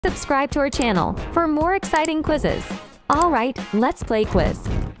Subscribe to our channel for more exciting quizzes. Alright, let's play quiz.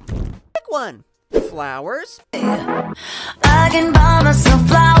 Pick one. Flowers. I can buy myself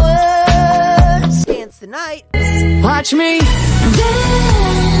flowers. Dance the night. Watch me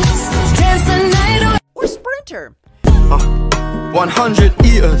dance the night away. Or sprinter. 100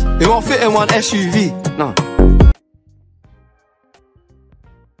 eaters, they won't fit in one SUV. No.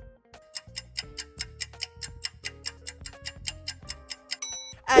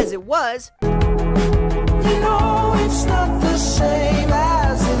 As it was. You know it's not the same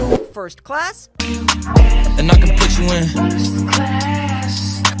as it was. First class. And I can put you in.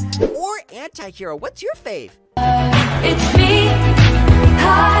 Or anti-hero. What's your fave? It's me,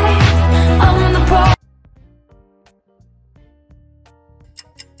 high on the pro.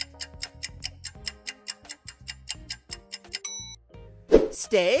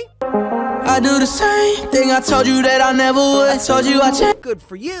 Stay. I do the same thing I told you that I never would. I told you I changed. Good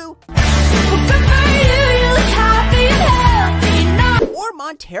for you. Good for you, you look happy and healthy now. Or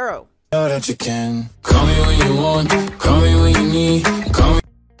Montero. Know that you can. Call me when you want. Call me when you need. Call me.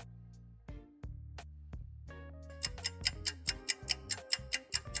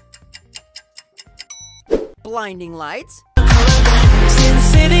 Blinding lights. Sin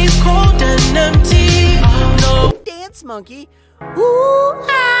City's cold and empty. No. Dance monkey.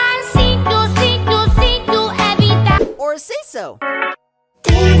 Or say so.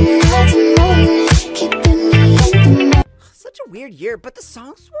 Such a weird year, but the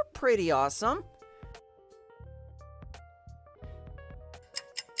songs were pretty awesome.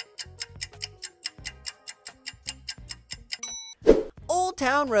 Old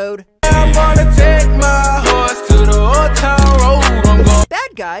Town Road. I'm gonna take my horse to the old town road. I'm going.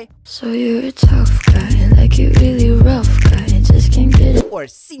 Bad guy. So you're a tough guy, like you really rough guy, just can't get it. Or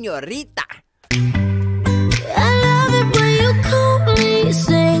Señorita. I love it when you call me,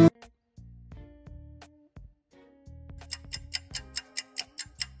 sing.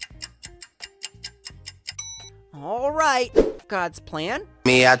 All right. God's plan.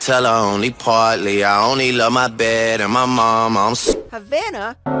 Me, I tell her only partly. I only love my bed and my mom.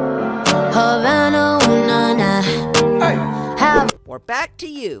 Havana. Havana, ooh, na, na. Or Back to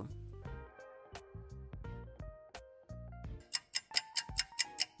You.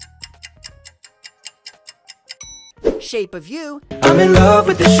 Shape of You. I'm in love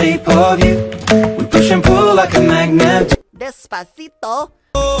with the shape of you. We push and pull like a magnet. Despacito.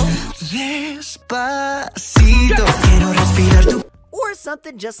 Despacito, quiero respirar tu. Or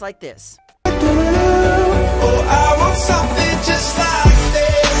something just like this. Oh, I want something just like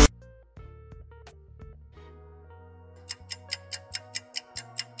this.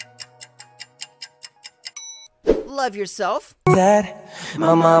 Love Yourself. That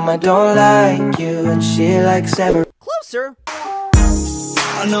my mama don't like you and she likes ever. Closer.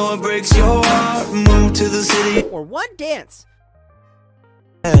 I know it breaks your heart. Move to the city. Or One Dance.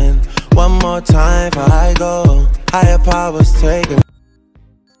 And one more time before I go. Higher powers taking.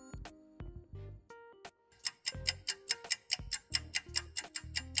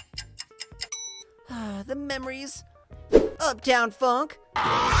 The memories. Uptown Funk.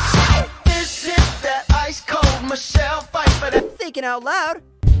 This is that ice cold Michelle fight for that. Thinking Out Loud.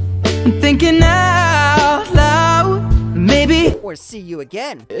 Thinking out loud, maybe. Or See You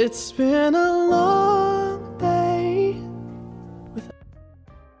Again. It's been a long day.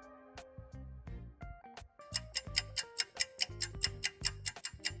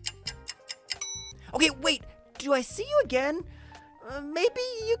 Okay, wait. Do I see you again? Maybe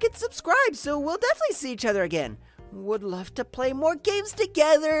you can subscribe so we'll definitely see each other again. Would love to play more games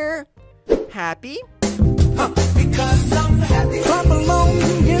together. Happy? Because I'm happy. Clap along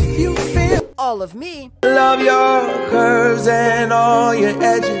if you feel. All of Me. Love your curves and all your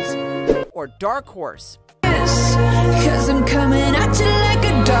edges. Or Dark Horse. Cause I'm coming at you like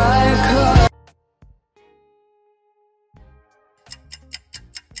a dark horse.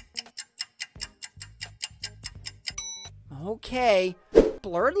 Okay.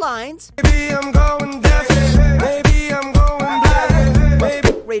 Blurred Lines. Maybe I'm going deaf. Maybe I'm going black.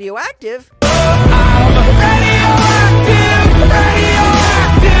 Maybe. Radioactive.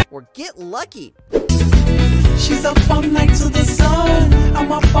 Or Get Lucky. She's up all night to the sun.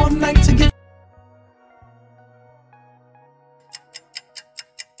 I'm up all night to get.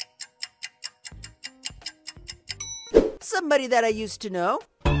 Somebody that I used to know.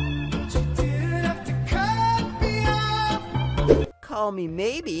 Call Me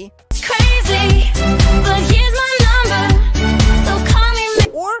Maybe. It's crazy, but here's my number. So call me.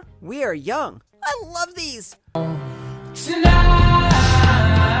 Or We Are Young. I love these. Tonight.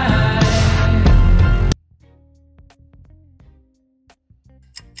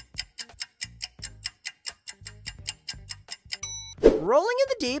 Rolling in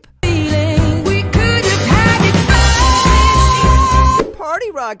the deep. We could have had it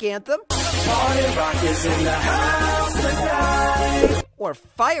Party rock anthem. Party rock is in the house tonight. Or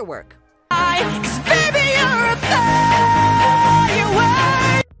firework. back. 'Cause baby, you're a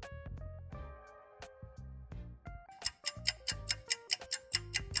firework.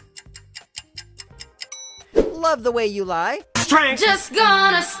 Love the way you lie. Just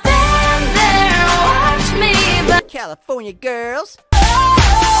gonna stand there and watch me. But California girls.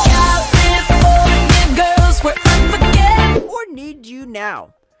 California girls were unforgettable. Or need you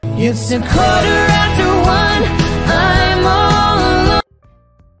now. It's a 1:15. I'm all alone.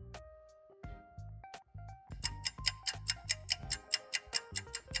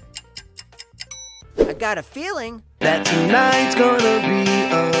 I got a feeling. That tonight's gonna be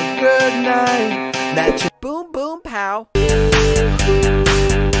a good night. Boom, boom, pow.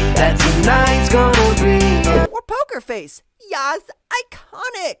 That tonight's gonna be Or poker face. Yas,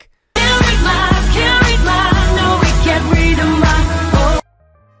 iconic. Can't read my, no, we can't read my. Oh.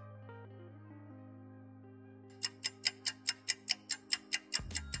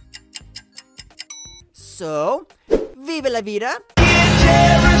 So, vive la vida.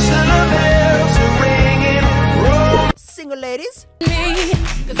 Single ladies.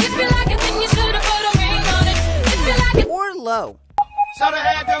 Cause if you like it, then you should've put a ring on it. If you like it, Or low. Shoulda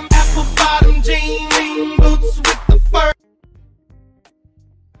had them apple bottom jean boots with the fur.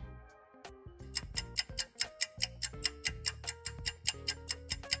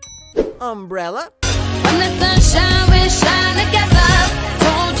 Umbrella. when the sunshine, we shine together.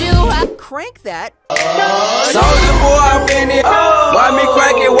 Told you I Crank that. Soulja Boy, I'm in it. Why me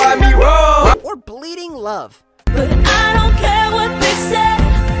crank it? Why me roll? Or bleeding love. But I don't care what they say.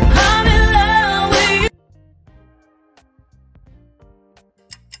 I'm in love with you.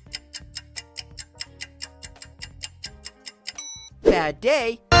 Bad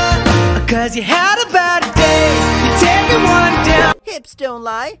day. Cause you had a bad day. You take it one down. Hips don't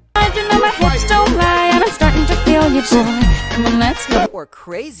lie. You know my hips don't lie, and I'm starting to feel you, boy. Come on, let's go. Or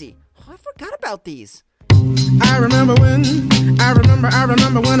crazy. Oh, I forgot about these. I remember when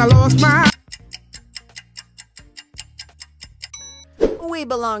I lost my. We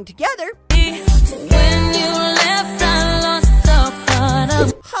belong together. When you left, I lost the thought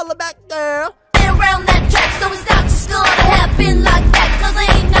of Holla back, girl. around that track, so it's not just gonna happen like that. Cause I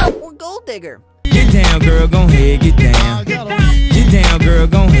ain't no. Or gold digger. Get down, girl, gon' head, get down. Get down, girl,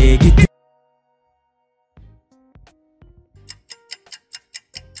 gon' head, get down.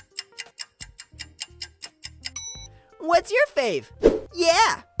 What's your fave?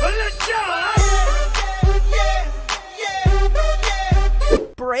 Yeah.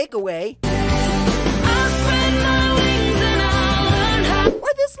 Breakaway. I spread my wings and I'll learn how. Or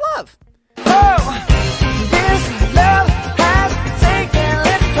this love.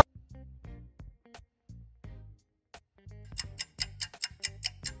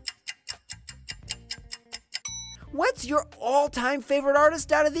 What's your all-time favorite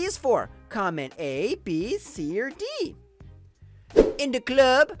artist out of these four? Comment A, B, C, or D. In the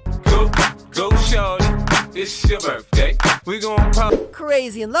club, Go, shorty. It's your birthday. We gon' pop.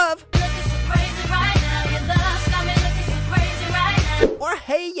 Crazy in Love, Crazy right now, your love's got me looking so crazy right now. or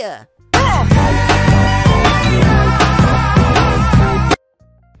Hey Ya.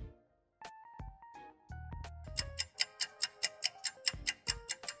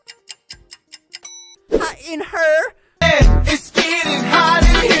 In her, It's getting hot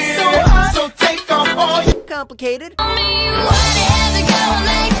in here, so take off all your. Complicated, Whatever, gonna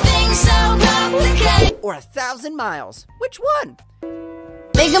make things so complicated. or 1,000 Miles. Which one?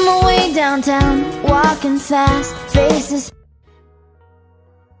 Making my way downtown, walking fast, faces.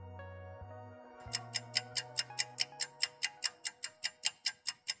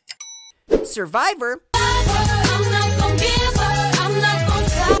 Survivor, I'm not gonna give up, I'm not gonna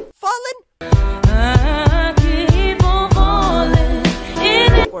stop. Fallen, I keep on falling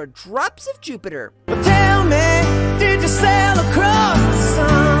in it. or Drops of Jupiter. Tell me, did you sail across the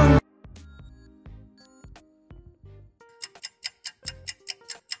sun?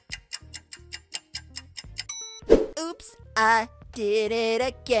 Oops, I did it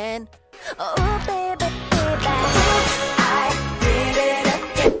again. Oh, baby, baby. I did it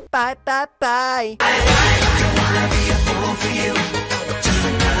again. Bye, bye, bye.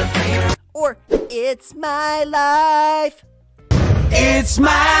 Or It's My Life. It's my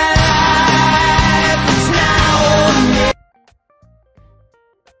life. It's now or never.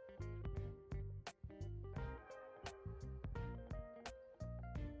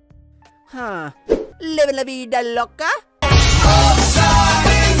 Huh. Living la vida loca.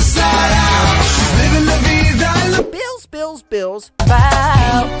 Bills, bills, those bills.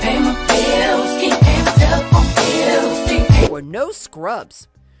 Pay my bills, can't pay my telephone bills, can't pay. Or no scrubs.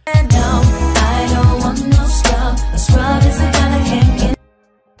 No, I don't want no scrub. A scrub is a gun I can't get.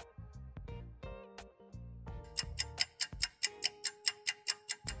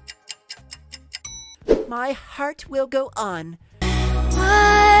 My heart will go on.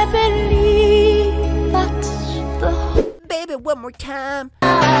 I believe that's the Baby, one more time.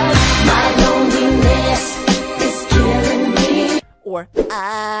 my loneliness is killing me. Or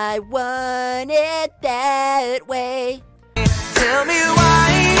I want it that way. Tell me why